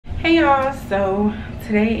y'all, so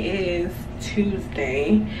today is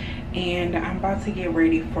Tuesday and I'm about to get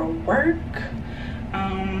ready for work.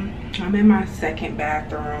 I'm in my second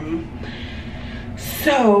bathroom,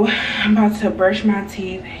 so I'm about to brush my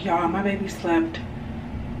teeth. Y'all, my baby slept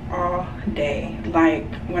all day.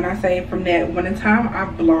 Like, when I say from the time I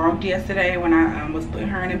vlogged yesterday when I was putting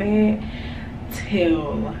her in the bed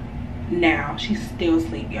till now, she's still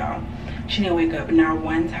asleep, y'all. She didn't wake up not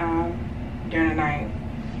one time during the night.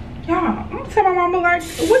 Y'all, I'm gonna tell my mama, like,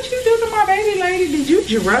 what you do to my baby, lady? Did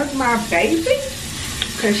you drug my baby?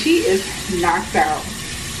 Because she is knocked out.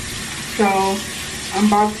 So I'm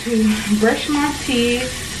about to brush my teeth,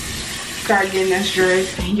 start getting this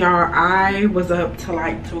dressed. Y'all, I was up till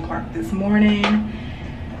like 2 o'clock this morning.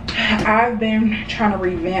 I've been trying to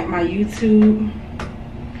revamp my YouTube.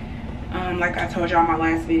 Like I told y'all in my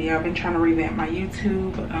last video, I've been trying to revamp my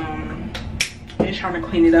YouTube. Been trying to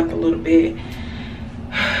clean it up a little bit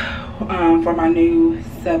for my new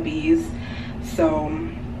subbies. So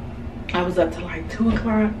I was up to like 2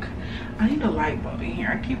 o'clock. I need a light bulb in here,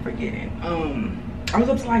 I keep forgetting. I was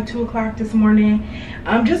up to like 2 o'clock this morning,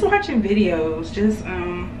 just watching videos,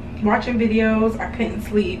 watching videos. I couldn't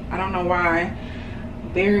sleep, I don't know why.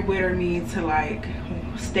 Very weird of me to like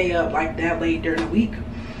stay up like that late during the week.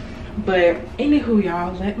 But anywho,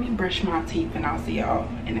 y'all, let me brush my teeth and I'll see y'all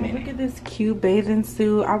in a minute. Look at this cute bathing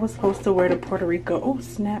suit I was supposed to wear to Puerto Rico. Oh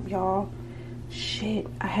snap, y'all. Shit,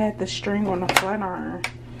 I had the string on the flat iron.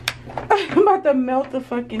 I'm about to melt the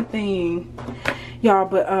fucking thing, y'all.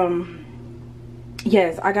 But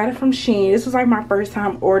yes, I got it from Shein. This was like my first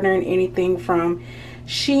time ordering anything from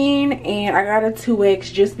Shein, and I got a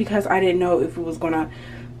 2X just because I didn't know if it was gonna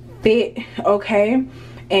fit okay.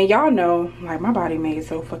 And y'all know, like, my body made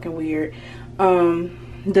so fucking weird.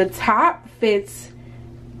 The top fits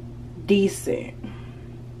decent.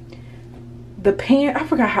 The pants, I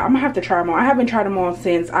forgot how, I'm gonna have to try them on. I haven't tried them on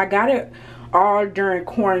since. I got it all during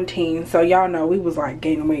quarantine, so y'all know we was like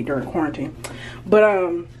gaining weight during quarantine. But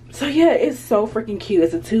so yeah, it's so freaking cute.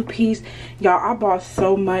 It's a 2-piece. Y'all, I bought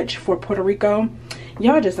so much for Puerto Rico.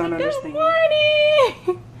 Y'all just don't understand. Good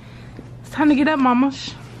morning. It's time to get up,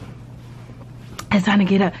 mamas. It's time to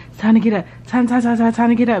get up. It's time to get up. Time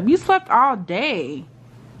to get up. You slept all day.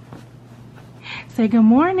 Say good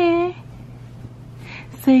morning.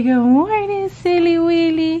 Say good morning, silly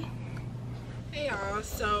willy. Hey y'all,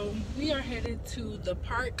 so we are headed to the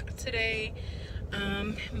park today.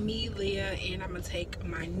 Me, Leah, and I'm gonna take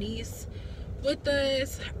my niece with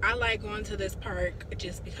us. I like going to this park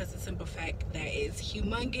just because of the simple fact that it's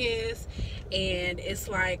humongous and it's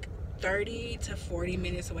like 30 to 40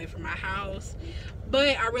 minutes away from my house.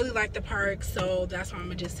 But I really like the park, so that's why I'm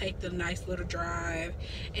gonna just take the nice little drive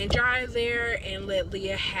and drive there and let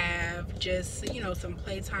Leah have just, you know, some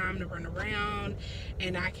playtime to run around,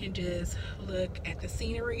 and I can just look at the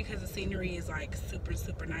scenery because the scenery is like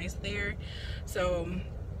super nice there. So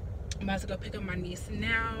I'm about to go pick up my niece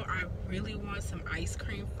now. I really want some ice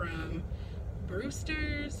cream from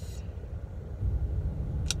Brewster's,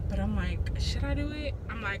 but I'm like, should I do it?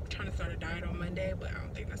 I'm like trying to start a diet on Monday, but I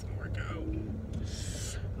don't think that's gonna work out.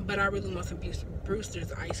 But I really want some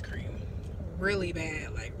Brewster's ice cream really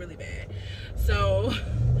bad, like really bad. So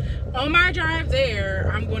on my drive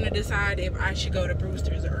there, I'm going to decide if I should go to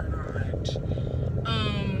Brewster's or not.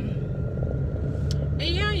 And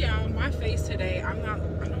yeah, y'all, my face today, I don't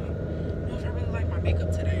know if I really like my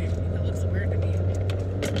makeup today. It looks weird to me.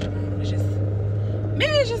 It's just,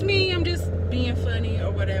 maybe it's just me, I'm just being funny or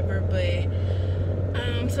whatever. But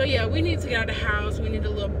so yeah, we need to get out of the house. We need a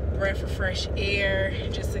little breath of fresh air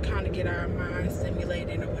just to kind of get our minds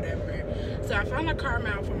stimulated or whatever. So I found a car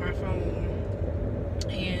mount for my phone,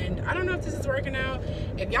 and I don't know if this is working out.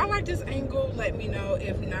 If y'all like this angle, let me know.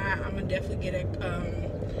 If not, I'm gonna definitely get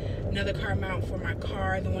another car mount for my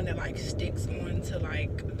car, the one that like sticks onto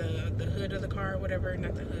like the hood of the car or whatever.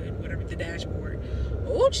 Not the hood, whatever, the dashboard.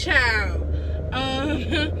 Oh child.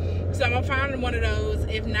 So I'm gonna find one of those.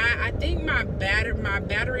 If not, I think my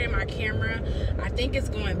battery and my camera, I think it's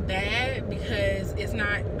going bad because it's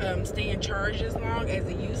not staying charged as long as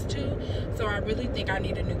it used to. So I really think I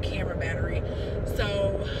need a new camera battery.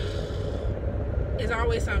 So it's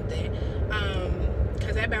always something,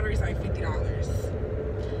 because that battery is like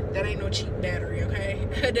 $50. That ain't no cheap battery, okay?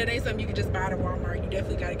 That ain't something you can just buy at Walmart. You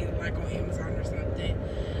definitely gotta get it like on Amazon or something.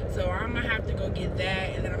 So I'm gonna have to go get that,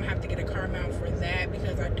 and then I'm gonna have to get a car mount for that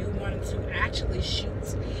because I do want to actually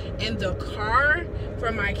shoot in the car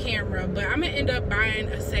from my camera. But I'm gonna end up buying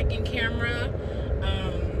a second camera,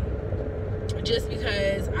 just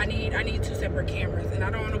because I need 2 separate cameras, and I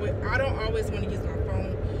don't always want to use my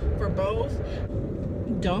phone for both.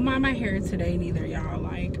 don't mind my hair today neither, y'all.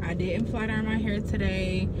 Like, I didn't flat iron my hair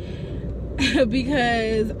today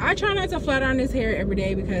because I try not to flat iron this hair every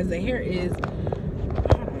day because the hair is, hold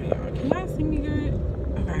on, y'all, can y'all see me good?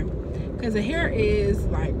 Okay, because the hair is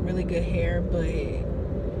like really good hair, but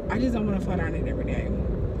I just don't want to flat iron it every day.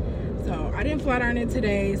 So I didn't flat iron it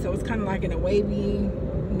today, so it's kind of like in a wavy,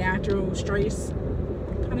 natural, straight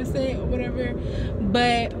kind of set or whatever.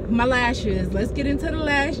 But my lashes, let's get into the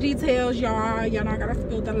lash details, y'all. Y'all know I gotta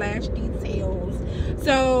spill the lash details.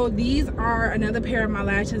 So these are another pair of my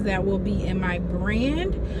lashes that will be in my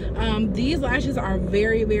brand. These lashes are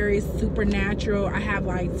very, very super natural. I have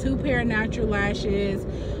like 2 pair of natural lashes,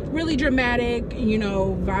 really dramatic, you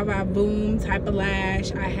know, va boom type of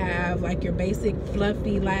lash. I have like your basic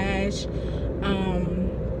fluffy lash,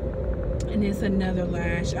 and it's another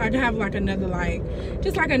lash. I have like another, like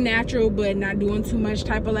just like a natural but not doing too much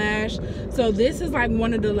type of lash. So this is like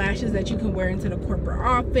one of the lashes that you can wear into the corporate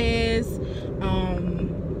office,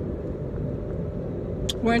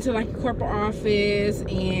 wear into like a corporate office,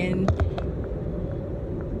 and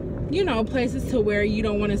you know, places to where you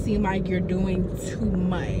don't want to seem like you're doing too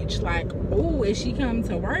much. Like, oh, is she coming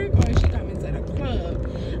to work or is she coming to the club?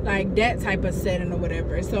 Like that type of setting or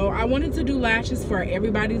whatever. So I wanted to do lashes for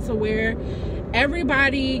everybody to wear.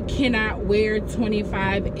 Everybody cannot wear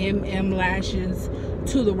 25mm lashes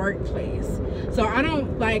to the workplace. So I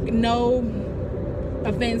don't, like, no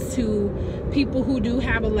offense to people who do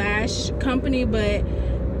have a lash company, but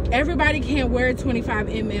everybody can't wear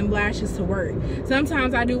 25mm lashes to work.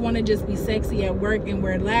 Sometimes I do want to just be sexy at work and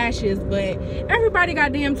wear lashes, but everybody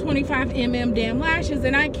got damn 25mm damn lashes,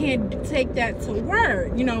 and I can't take that to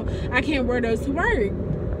work. You know, I can't wear those to work.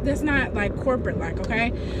 That's not like corporate like,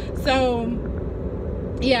 okay? So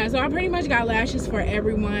yeah, so I pretty much got lashes for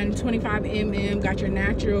everyone. 25mm, got your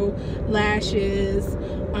natural lashes.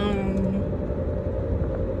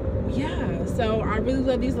 Yeah, so I really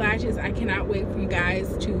love these lashes. I cannot wait for you guys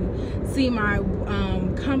to see my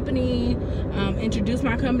company, introduce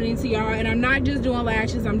my company to y'all. And I'm not just doing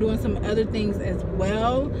lashes, I'm doing some other things as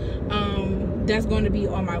well. That's going to be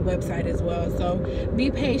on my website as well. So be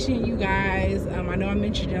patient, you guys. I know I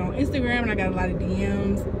mentioned it on Instagram and I got a lot of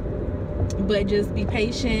DMs, but just be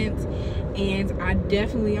patient. And I'm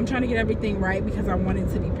trying to get everything right because I want it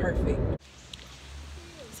to be perfect.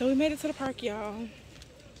 So we made it to the park, y'all.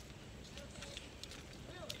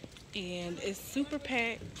 And it's super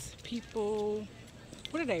packed. People,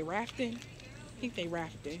 what are they, rafting? I think they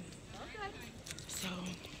rafting. So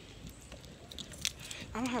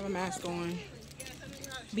I don't have a mask on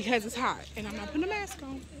because it's hot and I'm not putting a mask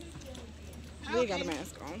on. They got a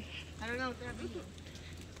mask on. I don't know what they're doing.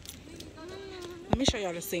 Let me show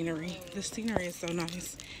y'all the scenery. The scenery is so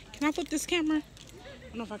nice. Can I flip this camera? I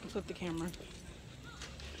don't know if I can flip the camera.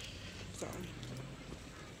 So,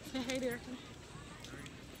 say hey there.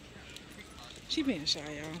 She being shy,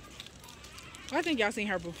 y'all. I think y'all seen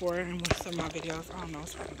her before in some of my videos. I don't know,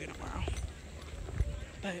 it's probably been a while.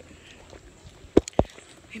 But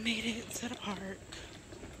we made it to the park.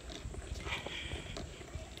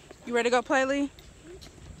 You ready to go play, Lee?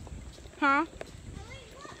 Huh? I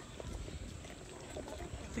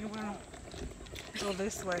think we're gonna go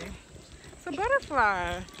this way. It's a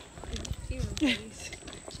butterfly.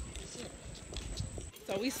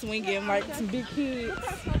 So we swinging like some big kids.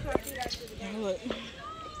 Yeah, look.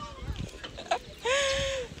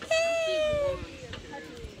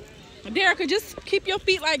 Derek, just keep your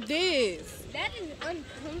feet like this. That is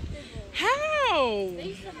uncomfortable. How? They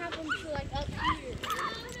used to have them to like up here.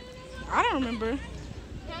 I don't remember.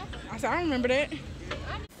 Huh? I said I don't remember that.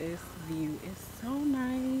 This view is so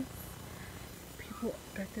nice. People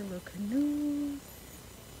got their little canoes.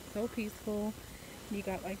 So peaceful. You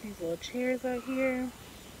got like these little chairs out here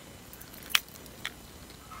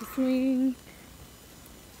to swing.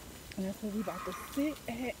 And that's where we about to sit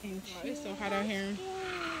at and chill. It's so hot out here.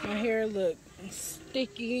 My hair look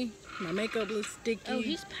sticky. My makeup looks sticky. Oh,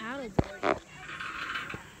 he's paddleboarding.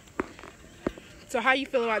 So how you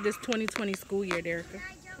feel about this 2020 school year, Derica?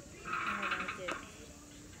 I don't like it.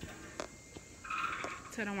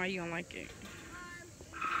 Tell them why you don't like it.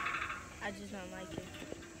 I just don't like it.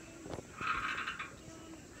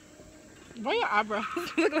 Why your eyebrows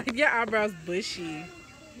look like your eyebrows bushy?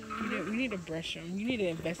 You need to brush them. You need to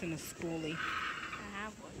invest in a schoolie. I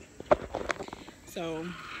have one. So,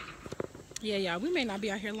 yeah, y'all, we may not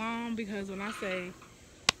be out here long because when I say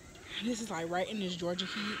this is like right in this Georgia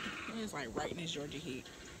heat, it's like right in this Georgia heat.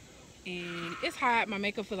 And it's hot. My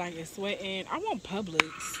makeup feel like it's sweating. I want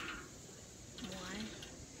Publix.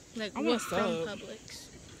 Why? Like, I want from sub. Publix?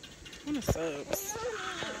 I want a subs. I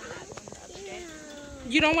had one the other day.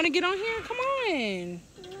 You don't want to get on here? Come on.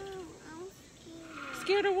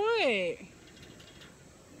 Scared of what?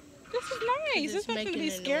 This is nice. There's nothing to be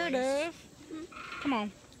scared of. Come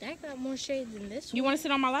on. That got more shade than this one. You want to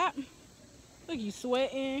sit on my lap? Look, you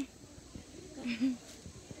sweating.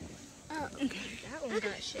 Oh, that one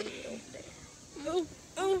got shade over there. Oh,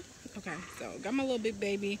 oh. Okay, so got my little big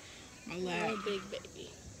baby, my lap. Little big baby.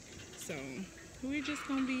 So we're just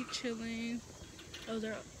gonna be chilling. Oh,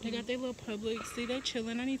 they got their little Publix. See, they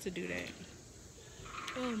chilling. I need to do that.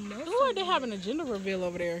 Oh, most Ooh, they're having a gender reveal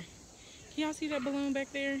over there. Can y'all see that balloon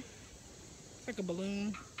back there? It's like a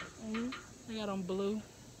balloon. They got on blue.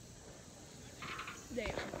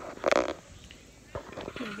 There.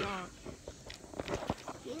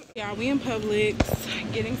 Yeah, we in Publix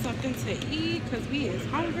getting something to eat because we is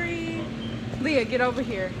hungry. Leah, get over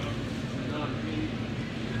here.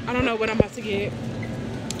 I don't know what I'm about to get.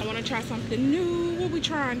 I want to try something new. What we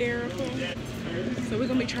trying, Derica? So we're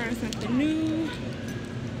gonna be trying something new.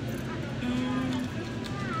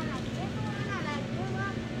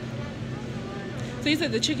 So you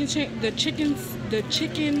said the chicken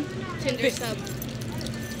Tender sub.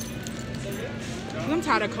 I'm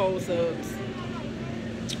tired of cold subs.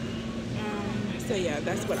 So yeah,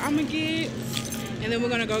 that's what I'm gonna get. And then we're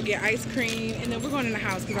gonna go get ice cream. And then we're going in the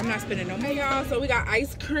house because I'm not spending no more, y'all. So we got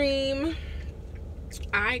ice cream.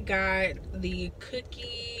 I got the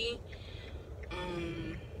cookie.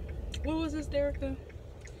 What was this, Derica?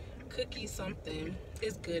 Cookie something.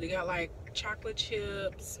 It's good. It got like chocolate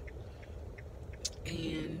chips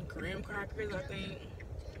and graham crackers, I think.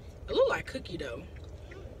 It looked like cookie dough.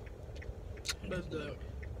 But it's good.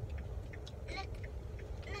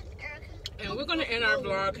 And we're gonna end our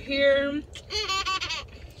vlog here.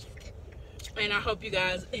 And I hope you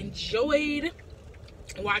guys enjoyed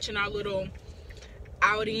watching our little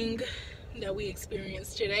outing that we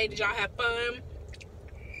experienced today. Did y'all have fun?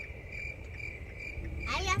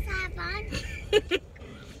 I guess I have fun.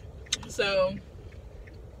 So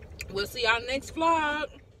we'll see y'all next vlog.